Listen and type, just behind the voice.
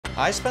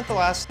I spent the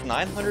last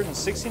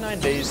 969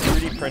 days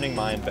 3D printing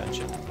my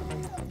invention.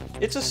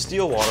 It's a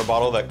steel water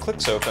bottle that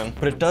clicks open,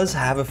 but it does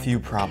have a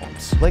few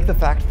problems, like the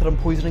fact that I'm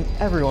poisoning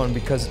everyone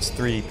because it's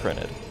 3D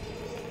printed.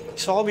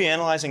 So I'll be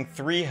analyzing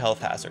 3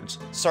 health hazards,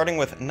 starting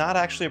with not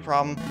actually a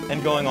problem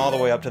and going all the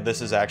way up to this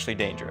is actually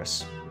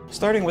dangerous.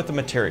 Starting with the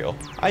material,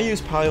 I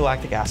use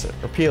polylactic acid,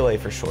 or PLA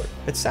for short.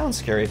 It sounds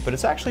scary, but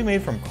it's actually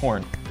made from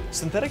corn.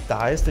 Synthetic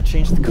dyes to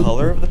change the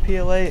color of the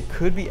PLA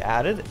could be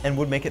added and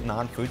would make it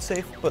non-food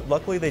safe, but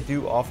luckily they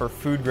do offer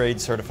food-grade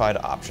certified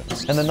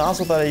options. And the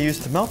nozzle that I use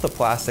to melt the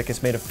plastic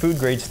is made of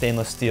food-grade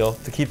stainless steel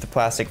to keep the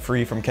plastic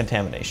free from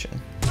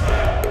contamination.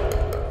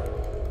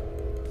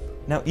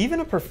 Now, even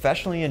a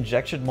professionally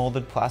injection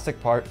molded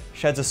plastic part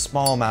sheds a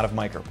small amount of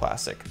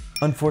microplastic.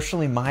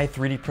 Unfortunately, my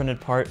 3D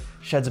printed part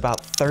sheds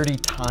about 30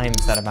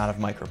 times that amount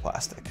of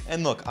microplastic.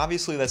 And look,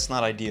 obviously that's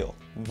not ideal.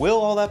 Will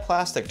all that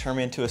plastic turn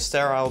me into a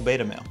sterile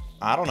beta male?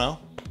 I don't know,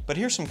 but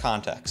here's some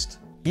context.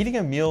 Eating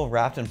a meal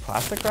wrapped in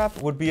plastic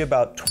wrap would be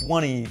about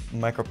 20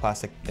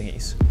 microplastic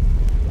thingies.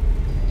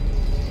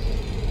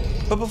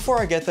 But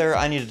before I get there,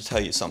 I need to tell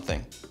you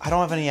something. I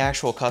don't have any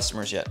actual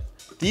customers yet.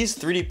 These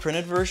 3D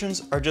printed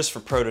versions are just for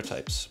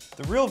prototypes.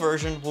 The real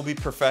version will be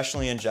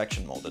professionally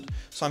injection molded,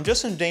 so I'm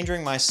just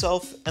endangering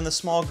myself and the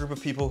small group of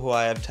people who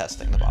I have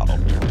testing the bottle.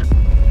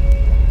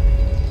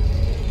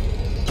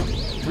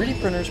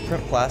 3D printers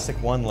print plastic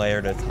one layer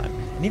at a time,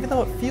 and even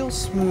though it feels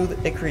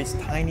smooth, it creates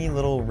tiny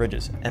little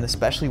ridges, and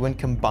especially when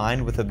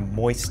combined with a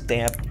moist,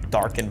 damp,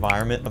 dark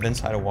environment of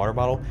inside a water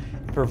bottle,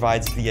 it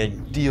provides the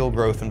ideal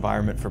growth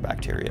environment for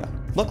bacteria.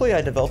 Luckily,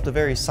 I developed a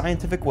very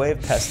scientific way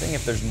of testing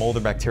if there's mold or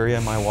bacteria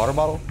in my water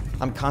bottle.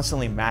 I'm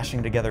constantly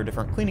mashing together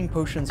different cleaning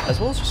potions, as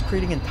well as just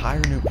creating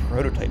entire new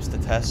prototypes to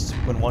test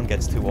when one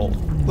gets too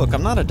old. Look,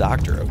 I'm not a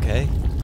doctor, okay?